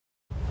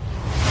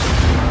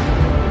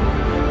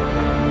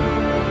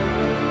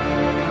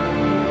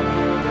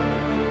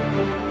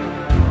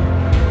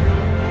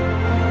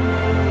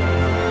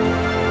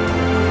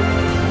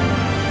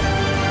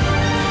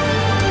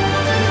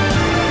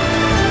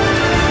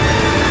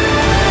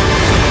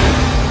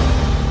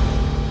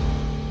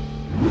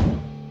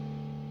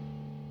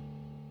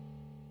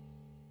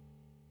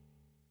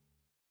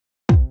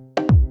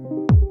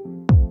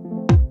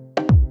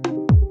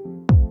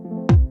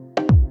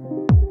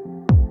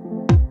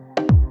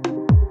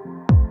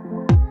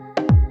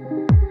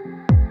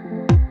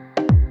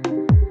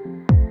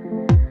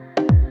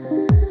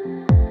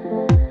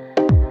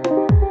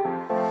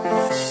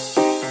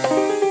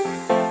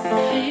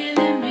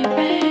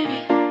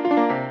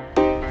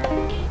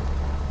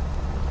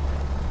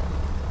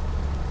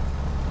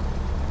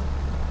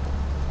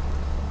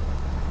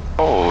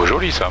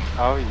joli ça.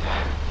 Ah oui.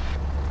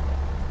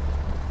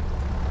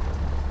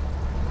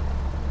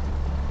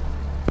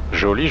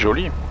 Joli,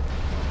 joli.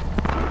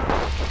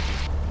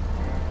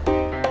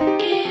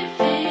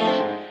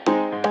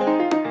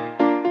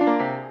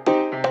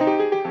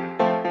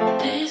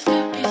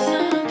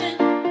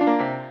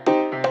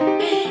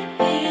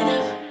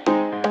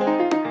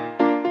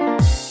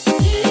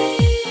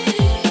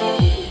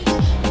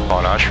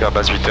 Voilà, je suis à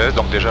basse vitesse,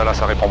 donc déjà là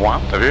ça répond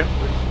moins, t'as vu?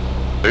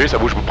 T'as vu, ça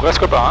bouge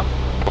presque pas, hein.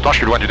 Pourtant je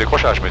suis loin du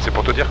décrochage, mais c'est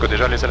pour te dire que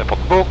déjà les ailes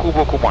apportent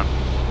beaucoup moins.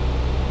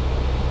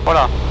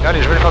 Voilà, et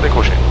allez, je vais les faire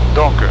décrocher.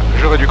 Donc,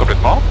 je réduis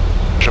complètement,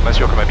 je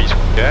m'assure que ma bille soit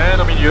bien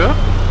au milieu,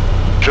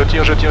 je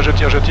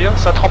tire,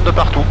 ça trempe de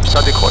partout,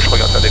 ça décroche,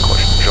 regarde, ça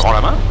décroche. Je rends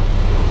la main,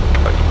 je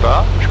panique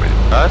pas, je mets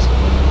des passes,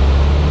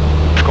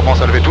 je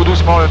commence à lever tout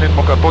doucement le nez de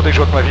mon capot, dès que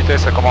je vois que ma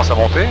vitesse ça commence à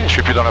monter, je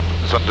suis plus dans la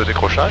zone de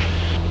décrochage.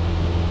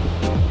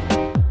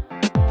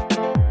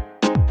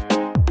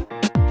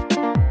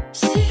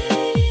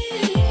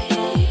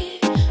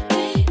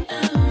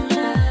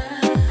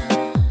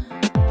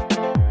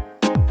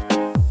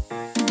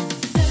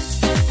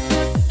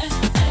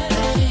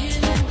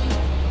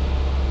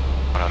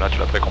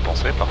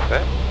 Précompensé, parfait.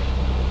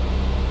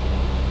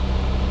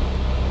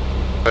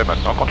 Et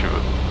maintenant quand tu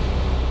veux.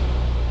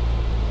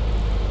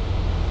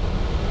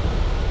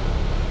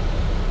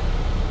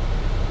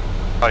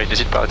 Allez,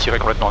 n'hésite pas à tirer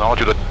complètement. Non,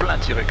 tu dois être plein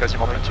tirer,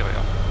 quasiment plein tirer.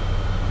 Hein,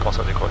 quand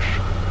ça décroche.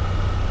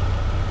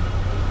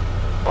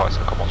 Ouais, ça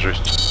commence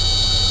juste.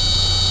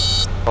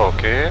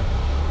 Ok.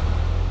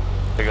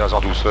 Les gaz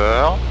en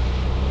douceur.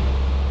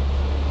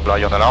 Là,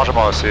 il y en a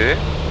largement assez.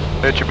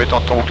 Et tu mets ton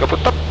capot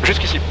de top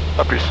jusqu'ici,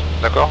 pas plus,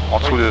 d'accord? En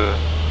dessous de...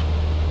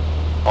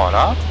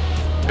 Voilà.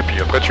 Et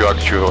puis après tu remets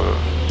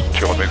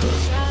le...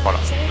 Voilà,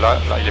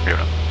 là il est mieux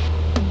là.